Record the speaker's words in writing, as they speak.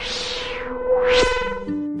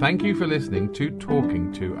Thank you for listening to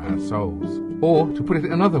Talking to Our Souls, or to put it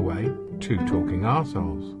another way, to Talking Our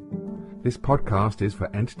Souls. This podcast is for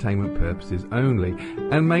entertainment purposes only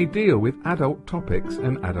and may deal with adult topics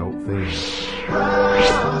and adult themes.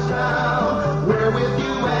 Brownstown, we're with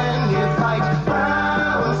you when you fight.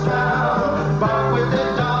 Brownstown, bark with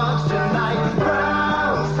the dogs tonight.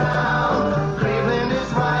 Brownstown, Cleveland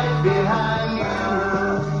is right behind you.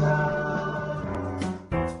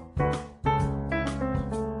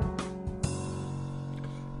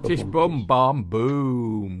 Tish bum bum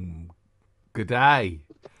boom. Good day.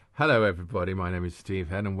 Hello everybody, my name is Steve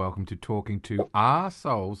Head and welcome to Talking to Our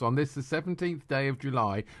Souls on this the 17th day of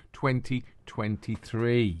July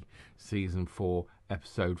 2023, Season 4,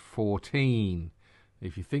 Episode 14.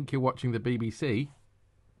 If you think you're watching the BBC,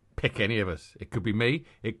 pick any of us. It could be me,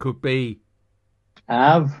 it could be...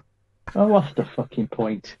 Oh, what's the fucking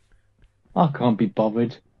point? I can't be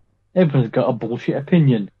bothered. Everyone's got a bullshit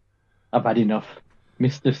opinion. I've had enough.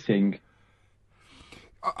 Mr. Singh.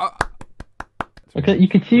 Okay, you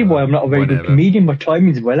can see why I'm not a very good comedian. My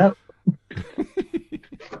timing's well out.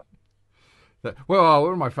 Well,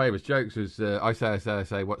 one of my favourite jokes was I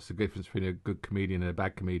say, what's the difference between a good comedian and a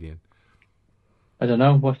bad comedian? I don't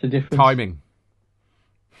know. What's the difference? Timing.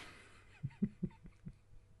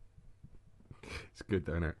 It's good,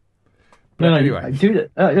 don't it? But no, anyway. do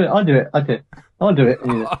it. I'll do it. I'll do it.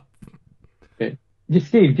 Okay.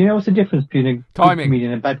 Steve, do you know what's the difference between a good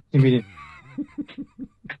comedian and a bad comedian?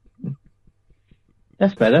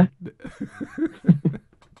 That's better.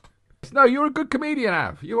 No, you're a good comedian,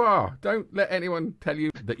 Av. You are. Don't let anyone tell you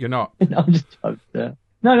that you're not. No,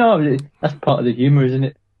 that's part of the humour, isn't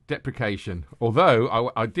it? Deprecation.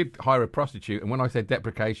 Although I did hire a prostitute, and when I said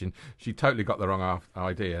deprecation, she totally got the wrong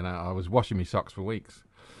idea, and I was washing my socks for weeks.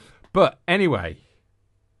 But anyway,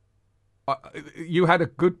 you had a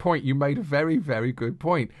good point. You made a very, very good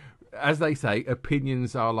point. As they say,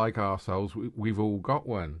 opinions are like arseholes. We've all got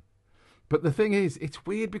one. But the thing is, it's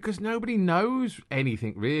weird because nobody knows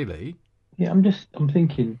anything really. Yeah, I'm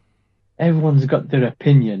thinking, everyone's got their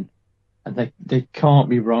opinion, and they can't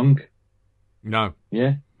be wrong. No.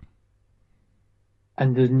 Yeah.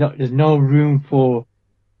 And there's no room for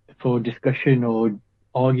discussion or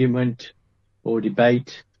argument or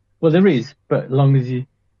debate. Well, there is, but as long as you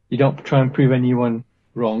don't try and prove anyone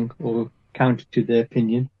wrong or counter to their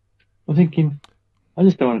opinion. I'm thinking, I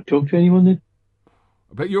just don't want to talk to anyone then.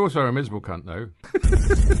 But you're also a miserable cunt, though.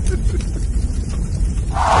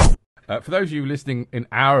 For those of you listening in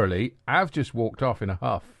hourly, I've just walked off in a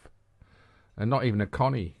huff. And not even a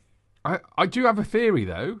Connie. I do have a theory,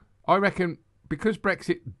 though. I reckon because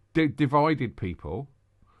Brexit divided people,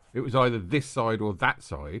 it was either this side or that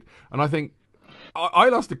side. And I think I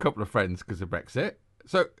lost a couple of friends because of Brexit.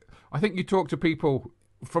 So I think you talk to people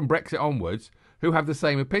from Brexit onwards who have the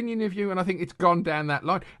same opinion of you, and I think it's gone down that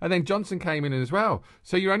line. And then Johnson came in as well.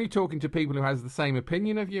 So you're only talking to people who has the same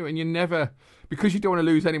opinion of you, and you never, because you don't want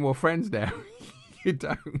to lose any more friends now, you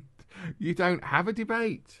don't have a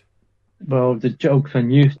debate. Well, the joke's on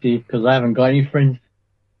you, Steve, because I haven't got any friends.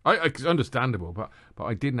 It's understandable, but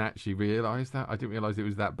I didn't actually realise that. I didn't realise it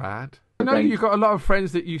was that bad. I know you've got a lot of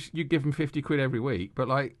friends that you give them 50 quid every week, but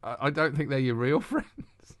I don't think they're your real friends.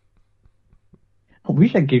 I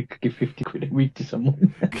wish I could give 50 quid a week to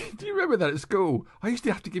someone. Do you remember that at school? I used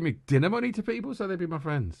to have to give me dinner money to people so they'd be my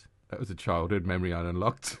friends. That was a childhood memory I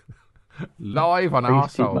unlocked. Live on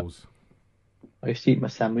Arseholes. I used to eat my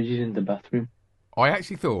sandwiches in the bathroom. I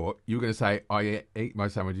actually thought you were going to say I eat my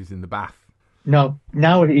sandwiches in the bath. No,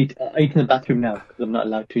 now I eat in the bathroom now because I'm not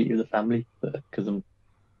allowed to eat with the family because I'm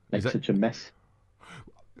such a mess.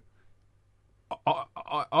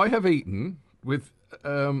 I have eaten with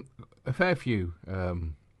a fair few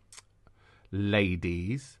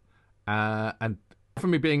ladies, and for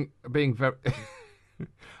me being very,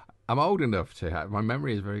 I'm old enough to have, my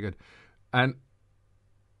memory is very good, and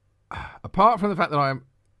apart from the fact that I am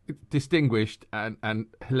distinguished and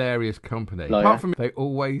hilarious company, apart from they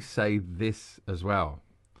always say this as well.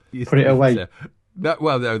 Put it away.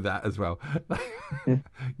 That as well.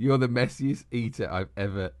 You're the messiest eater I've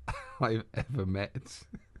ever met.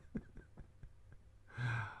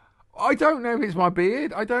 I don't know if it's my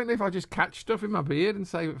beard. I don't know if I just catch stuff in my beard and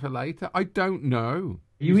save it for later. I don't know.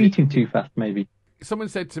 Are you eating too fast, maybe? Someone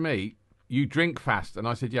said to me, you drink fast. And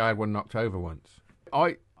I said, yeah, I had one knocked over once.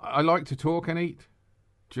 I like to talk and eat.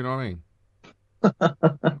 Do you know what I mean?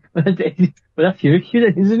 Well, that's your issue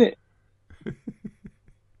then, isn't it?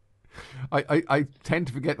 I tend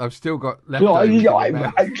to forget I've still got leftovers.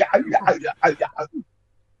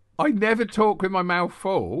 I never talk with my mouth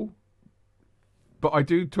full. but I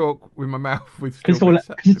do talk with my mouth with Because it's all, bits,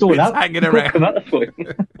 'cause it's all bits out. hanging It's all around. come out for you.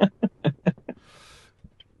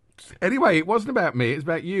 Anyway, it wasn't about me. It's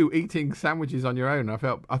about you eating sandwiches on your own. I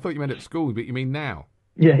thought you meant at school, but you mean now.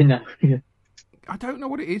 Yeah, no. Yeah. I don't know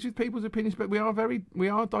what it is with people's opinions, but we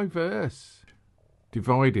are diverse,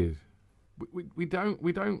 divided. We don't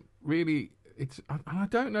really. I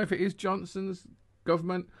don't know if it is Johnson's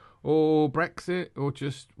government or Brexit or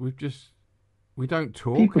we don't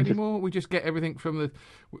talk People anymore. We just get everything from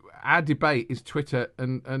our debate is Twitter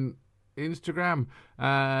and Instagram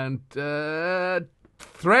and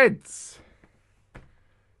Threads.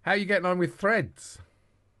 How are you getting on with Threads?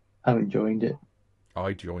 I haven't joined it.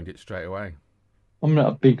 I joined it straight away. I'm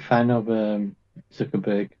not a big fan of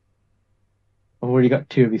Zuckerberg. I've already got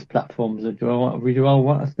 2 of his platforms. Do I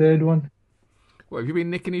want a third one? What, have you been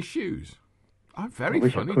nicking his shoes? I'm very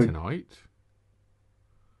wish I funny could. tonight.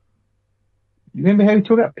 You remember how we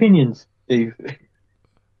talk about opinions, Steve?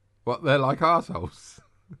 What, they're like arseholes?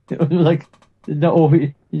 Like, they're not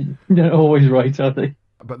always right, are they?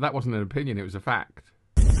 But that wasn't an opinion, it was a fact.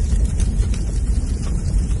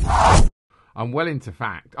 I'm well into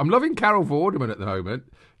fact. I'm loving Carol Vorderman at the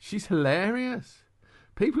moment. She's hilarious.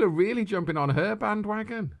 People are really jumping on her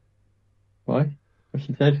bandwagon. Why? What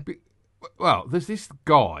she said? Well, there's this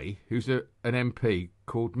guy who's an MP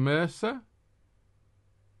called Mercer.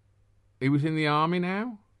 He was in the army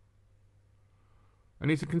now.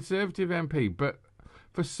 And he's a Conservative MP. But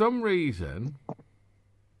for some reason,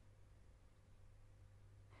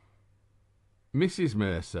 Mrs.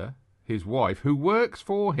 Mercer, his wife, who works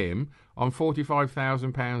for him on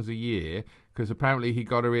 £45,000 a year, because apparently he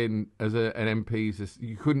got her in as an MP.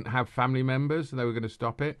 You couldn't have family members, and they were going to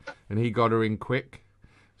stop it, and he got her in quick.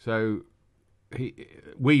 So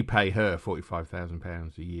we pay her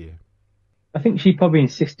 £45,000 a year. I think she probably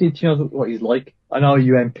insisted she knows what he's like. I know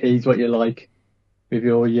you MPs what you're like with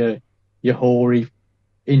your hoary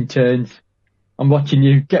interns. I'm watching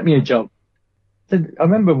you. Get me a job. I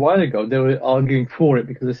remember a while ago they were arguing for it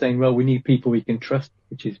because they're saying, well, we need people we can trust,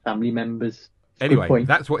 which is family members. Good Anyway, point.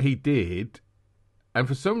 that's what he did. And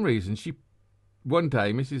for some reason, one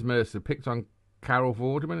day, Mrs. Mercer picked on Carol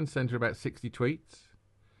Vorderman and sent her about 60 tweets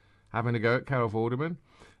having a go at Carol Vorderman.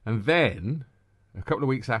 And then, a couple of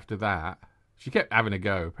weeks after that, she kept having a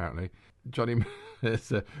go, apparently. Johnny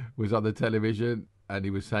Mercer was on the television and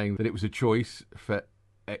he was saying that it was a choice for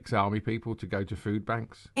ex-army people to go to food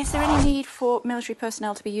banks. Is there any need for military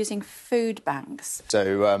personnel to be using food banks?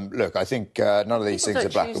 So, look, I think none of these People things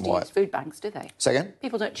are don't black choose and to white. use food banks, do they? Say again?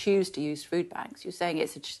 People don't choose to use food banks. You're saying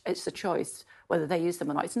it's a choice whether they use them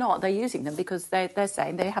or not. It's not. They're using them because they're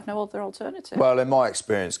saying they have no other alternative. Well, in my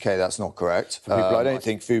experience, Kay, that's not correct. I don't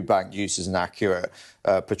think food bank use is an accurate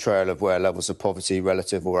portrayal of where levels of poverty,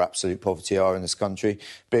 relative or absolute poverty, are in this country.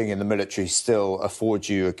 Being in the military still affords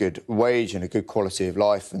you a good wage and a good quality of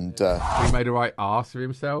life. And He made a right arse of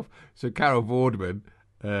himself. So Carol Vorderman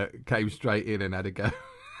came straight in and had a go.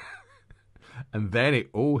 And then it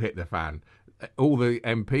all hit the fan. All the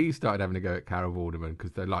MPs started having a go at Carol Vorderman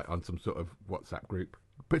because they're like on some sort of WhatsApp group.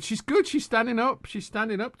 But she's good. She's standing up. She's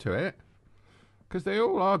standing up to it because they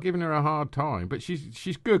all are giving her a hard time. But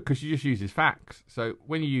she's good because she just uses facts. So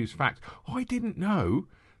when you use facts, I didn't know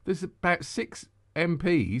there's about 6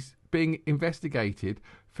 MPs being investigated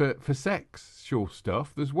for sexual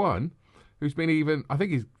stuff. There's one who's been I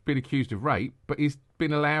think he's been accused of rape, but he's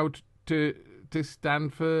been allowed to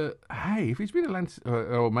stand for, hey, if he's been allowed,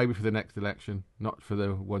 or maybe for the next election, not for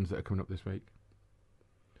the ones that are coming up this week.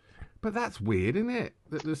 But that's weird, isn't it?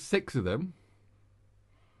 That there's 6 of them.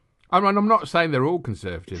 I mean, I'm not saying they're all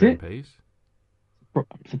Conservative Is it? MPs. I'm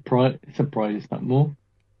surprised it's not more.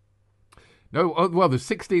 No, well, there's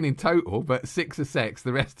 16 in total, but 6 are sex.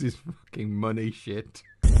 The rest is fucking money shit.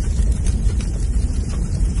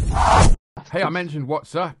 Hey, I mentioned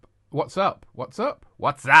WhatsApp. What's up?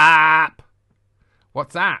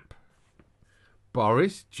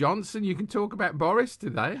 Boris Johnson. You can talk about Boris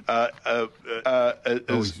today. I've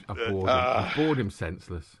bored him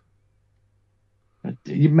senseless.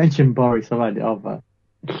 You mentioned Boris. I've had it over.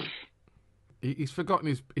 He's forgotten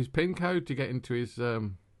his PIN code to get into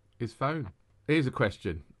his phone. Here's a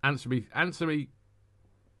question. Answer me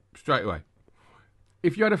straight away.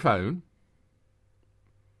 If you had a phone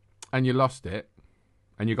and you lost it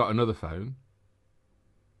and you got another phone,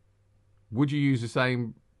 would you use the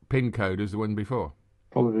same PIN code as the one before?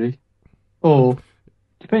 Probably. Or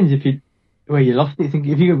depends where you lost it.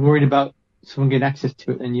 If you're worried about someone getting access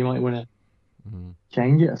to it, then you might want to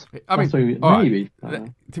change it. I mean, That's what all right,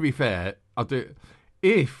 maybe. to be fair, I'll do.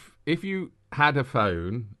 If you had a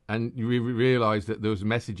phone and you realised that there was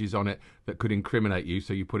messages on it that could incriminate you,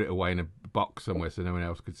 so you put it away in a box somewhere so no one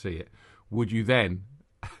else could see it, would you then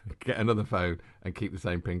get another phone and keep the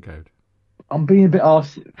same PIN code? I'm being a bit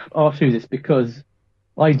arse through this because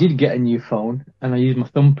I did get a new phone and I used my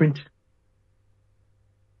thumbprint.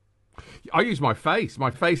 I use my face.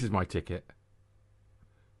 My face is my ticket.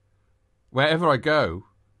 Wherever I go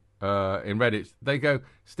in Reddit, they go,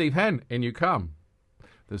 Steve Henn, in you come.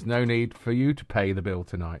 There's no need for you to pay the bill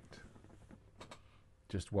tonight.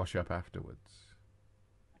 Just wash up afterwards.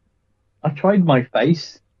 I tried my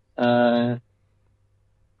face, but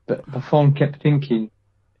my phone kept thinking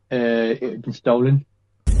it had been stolen.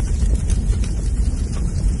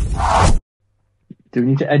 Do we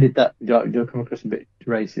need to edit that? Do I come across a bit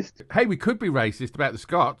racist? Hey, we could be racist about the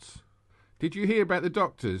Scots. Did you hear about the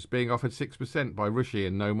doctors being offered 6% by Rushy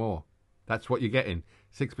and no more? That's what you're getting.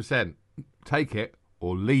 6%. Take it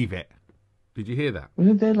or leave it. Did you hear that?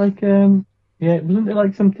 Wasn't there like wasn't there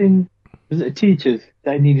like something? Was it teachers?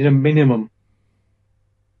 They needed a minimum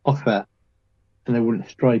offer, and they wouldn't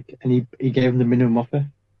strike, and he gave them the minimum offer.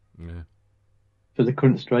 Yeah. So they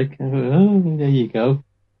couldn't strike. I thought, oh, there you go.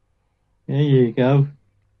 There you go.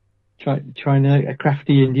 Trying a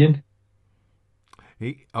crafty Indian.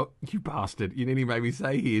 You bastard. You nearly made me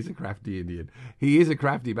say he is a crafty Indian. He is a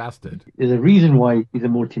crafty bastard. There's a reason why he's a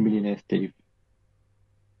multimillionaire, Steve.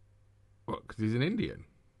 What, because he's an Indian?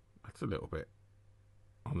 That's a little bit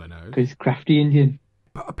on the nose. Because he's crafty Indian.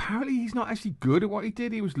 But apparently he's not actually good at what he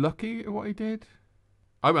did. He was lucky at what he did.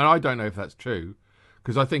 I mean, I don't know if that's true,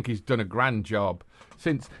 because I think he's done a grand job.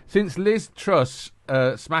 Since Liz Truss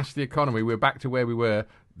smashed the economy, we're back to where we were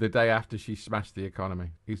the day after she smashed the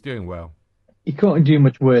economy. He's doing well. He couldn't do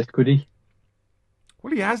much worse, could he?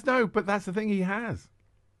 Well, he has, no, but that's the thing, he has.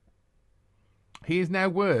 He is now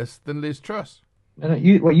worse than Liz Truss.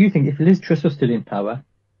 What you think, if Liz Truss was still in power,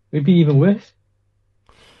 it would be even worse?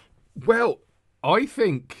 Well, I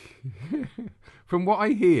think, from what I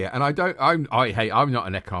hear, and I'm not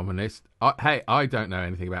an economist. I don't know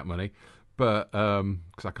anything about money, but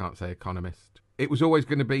because I can't say economist. It was always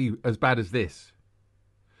going to be as bad as this.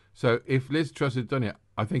 So if Liz Truss had done it,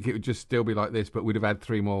 I think it would just still be like this, but we'd have had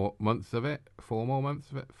 3 more months of it, 4 more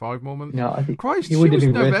months of it, 5 more months. No, I think Christ, she was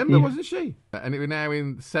November, wasn't she? And it was now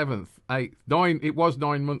in 7th, 8th, 9. It was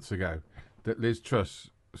 9 months ago that Liz Truss.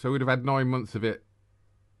 So we'd have had 9 months of it,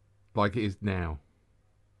 like it is now.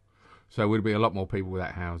 So would be a lot more people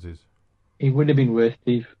without houses. It would have been worse,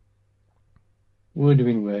 Steve. Would have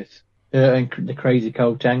been worse. And the crazy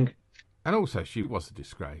Kotang. And also, she was a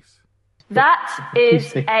disgrace. That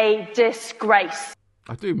is a disgrace.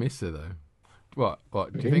 I do miss her, though. What?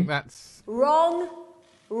 Do you think that's... Wrong.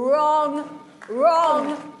 Oh.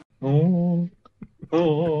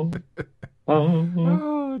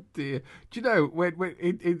 Oh, dear. Do you know,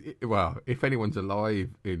 well, if anyone's alive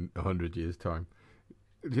in 100 years' time,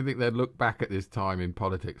 do you think they'd look back at this time in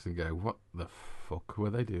politics and go, what the fuck were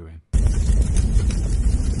they doing?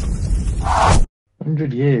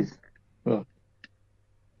 100 years. Well,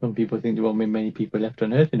 some people think there won't be many people left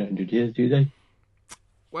on Earth in 100 years, do they?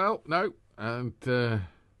 Well, no. And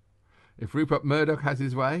if Rupert Murdoch has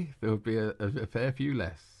his way, there would be a fair few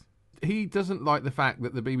less. He doesn't like the fact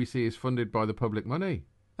that the BBC is funded by the public money.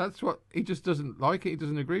 That's what... He just doesn't like it. He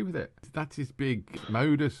doesn't agree with it. That's his big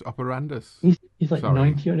modus operandus. He's like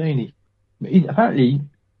 90 or 80. Apparently,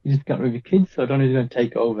 he just got rid of his kids, so I don't know if he's going to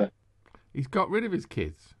take over. He's got rid of his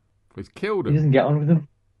kids. He's killed them. He doesn't get on with them.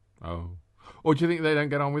 Oh. Or do you think they don't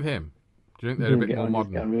get on with him? Do you think they're a bit more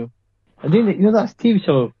modern? I think that TV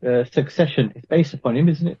show, Succession, is based upon him,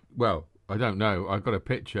 isn't it? Well, I don't know. I got a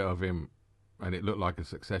picture of him, and it looked like a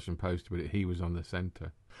Succession poster, but he was on the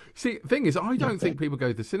centre. See, the thing is, I don't think people go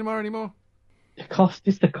to the cinema anymore. It's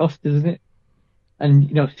the cost, isn't it?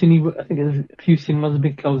 And, I think there's a few cinemas have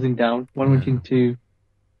been closing down. One went into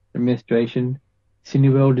administration.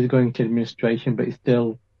 Cineworld is going into administration, but it's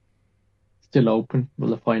still open.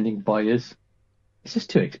 Well, they're finding buyers. It's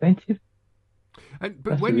just too expensive.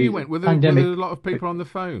 But when you went, were there a lot of people on the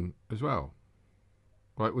phone as well?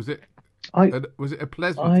 Right? Was it a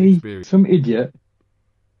pleasant experience? Some idiot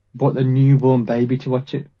bought a newborn baby to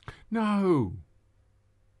watch it. No.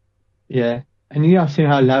 Yeah, and I've seen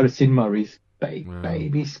how loud a cinema is.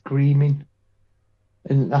 Baby screaming,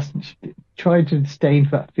 and that's tried to stay in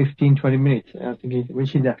for about 15-20 minutes. And I'm thinking, when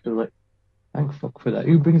she's after, like, thank fuck for that.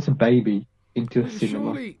 Who brings a baby into a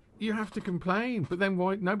cinema? Surely you have to complain, but then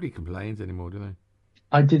why? Nobody complains anymore, do they?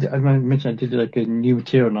 I mentioned I did like a new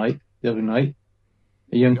material night the other night.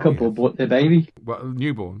 A young couple bought their baby. What,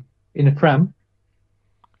 newborn? In a pram.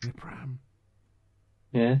 In a pram?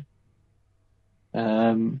 Yeah.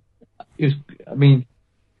 I mean,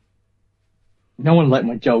 no one liked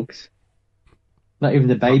my jokes. Not even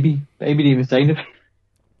the baby. Baby didn't even say anything.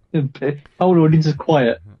 The whole audience is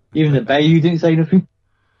quiet. Even the baby didn't say anything.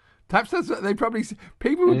 Perhaps that's what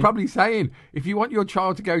people were probably saying, if you want your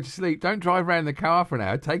child to go to sleep, don't drive around the car for an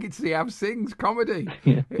hour, take it to see Av Sings comedy.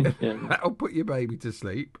 Yeah. That'll put your baby to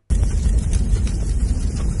sleep.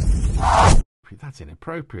 That's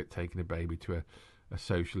inappropriate, taking a baby to a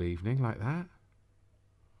social evening like that.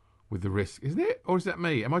 With the risk, isn't it? Or is that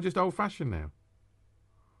me? Am I just old-fashioned now?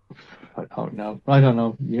 I don't know.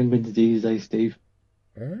 Young guns these days, Steve.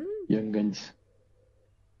 Young guns.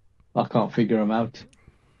 I can't figure them out.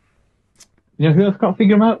 You know who else can't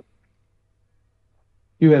figure them out?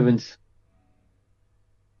 Hugh Evans.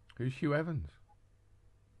 Who's Hugh Evans?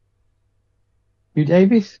 Hugh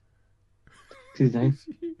Davis? What's his name?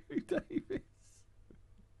 Hugh Davis.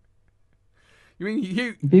 You mean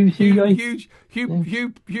huge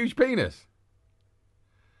penis?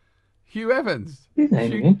 Hugh Evans. His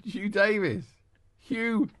name again? Hugh Davis.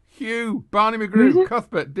 Hugh, Barney McGrew,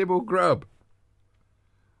 Cuthbert, Dibble, Grub.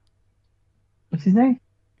 What's his name?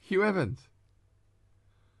 Hugh Evans.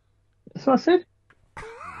 That's what I said.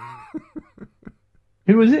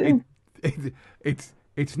 Who was it? It's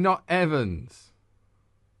not Evans.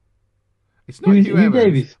 It's not Hugh Evans.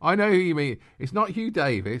 Davis. I know who you mean. It's not Hugh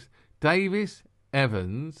Davis. Davis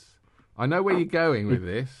Evans. I know where you're going with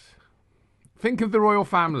this. Think of the royal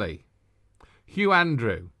family. Hugh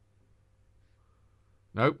Andrew.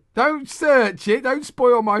 Nope. Don't search it. Don't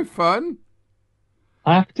spoil my fun.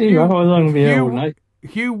 I have to. I was going to be here all night.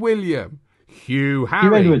 Hugh William. Hugh Harry.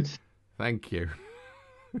 Hugh Edwards. Thank you.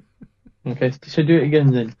 Okay, should I do it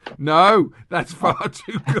again then? No, that's far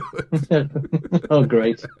too good. Oh,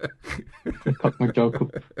 great. Cock my joke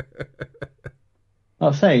up. I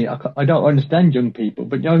was saying, I don't understand young people,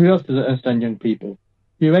 but you know who else doesn't understand young people?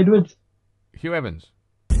 Hugh Edwards. Hugh Evans.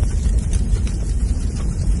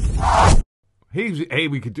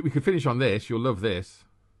 We could finish on this. You'll love this.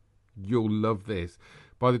 You'll love this.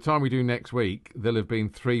 By the time we do next week, there'll have been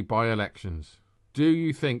 3 by-elections. Do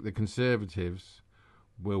you think the Conservatives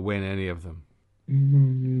will win any of them?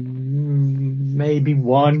 Maybe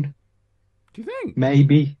one. Do you think?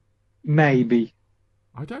 Maybe.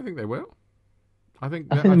 I don't think they will. I think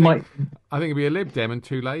might. I think it'll be a Lib Dem and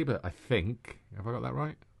 2 Labour. I think. Have I got that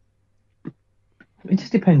right? It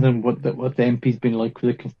just depends on what the MP's been like for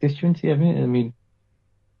the constituency, hasn't it? I mean,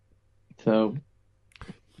 so.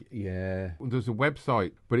 Yeah. There's a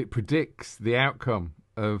website, but it predicts the outcome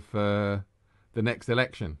of the next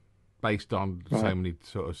election based on so many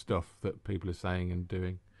sort of stuff that people are saying and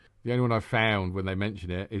doing. The only one I found when they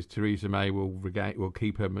mention it is Theresa May will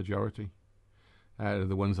keep her majority out of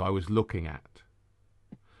the ones I was looking at.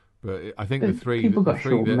 But I think the three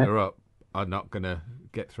that are up are not going to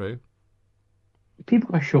get through.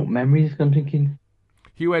 People got short memories. I'm thinking.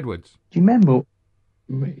 Hugh Edwards. Do you remember?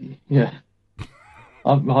 Yeah.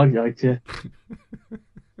 I'd like to.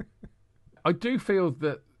 I do feel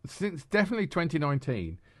that since definitely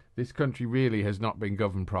 2019, this country really has not been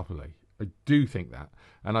governed properly. I do think that.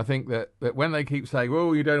 And I think that when they keep saying,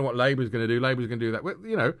 well, you don't know what Labour's going to do, Labour's going to do that. Well,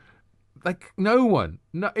 you know, like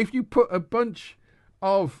if you put a bunch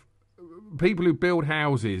of people who build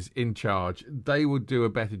houses in charge, they would do a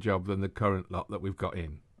better job than the current lot that we've got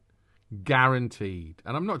in. Guaranteed.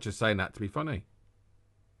 And I'm not just saying that to be funny.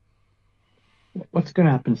 What's going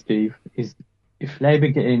to happen, Steve, is if Labour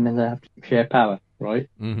get in and they have to share power, right?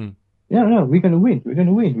 Mm-hmm. No, we're going to win. We're going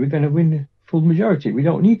to win. We're going to win full majority. We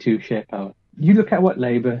don't need to share power. You look at what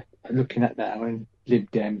Labour are looking at now and Lib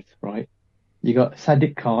Dems, right? You got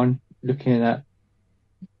Sadiq Khan looking at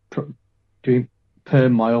doing per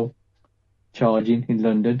mile charging in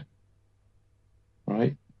London,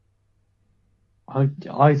 right?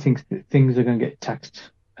 I think that things are going to get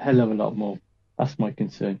taxed a hell of a lot more. That's my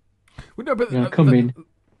concern. Well, no, but they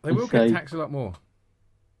will get taxed a lot more.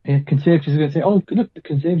 Yeah, Conservatives are going to say, oh, look, the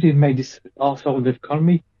Conservatives made this arsehole of the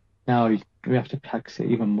economy. Now we have to tax it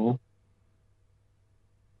even more.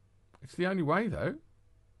 It's the only way, though.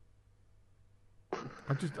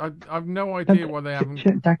 I've no idea why they haven't.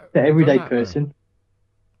 Shouldn't tax the everyday person.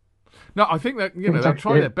 No, I think that they'll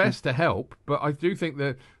try their best to help, but I do think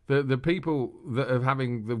that the people that are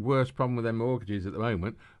having the worst problem with their mortgages at the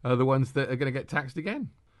moment are the ones that are going to get taxed again.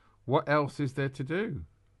 What else is there to do?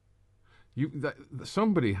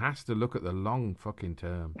 Somebody has to look at the long fucking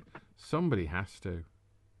term. Somebody has to.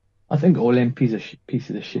 I think all MPs are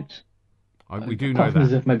pieces of shit. We do know that.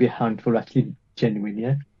 There's maybe a handful actually genuine,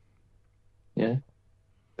 yeah. Yeah.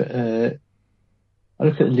 But I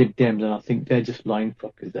look at the Lib Dems and I think they're just lying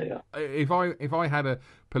fuckers, they are. If I had a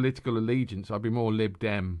political allegiance, I'd be more Lib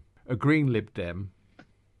Dem a Green Lib Dem.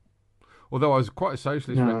 Although I was quite a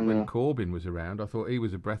socialist when Corbyn was around, I thought he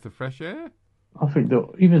was a breath of fresh air. I think that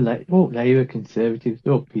even Labour Conservatives,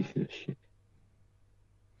 they're all pieces of shit.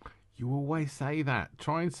 You always say that.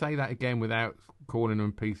 Try and say that again without calling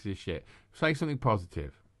them pieces of shit. Say something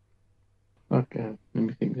positive. Okay, let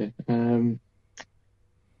me think then.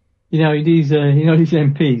 These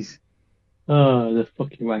MPs. Oh, they're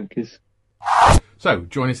fucking wankers. So,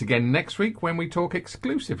 join us again next week when we talk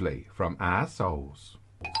exclusively from our souls.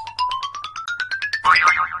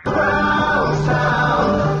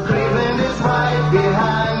 Brownstown, Cleveland is right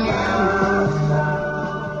behind you.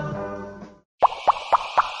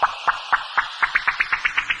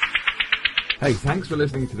 Hey, thanks for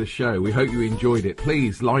listening to the show. We hope you enjoyed it.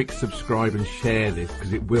 Please like, subscribe and share this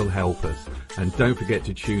because it will help us. And don't forget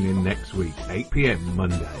to tune in next week, 8 p.m.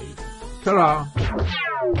 Mondays. Ta-ra!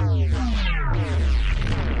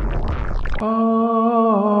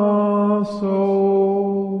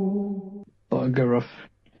 Bugger off,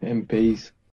 MPs.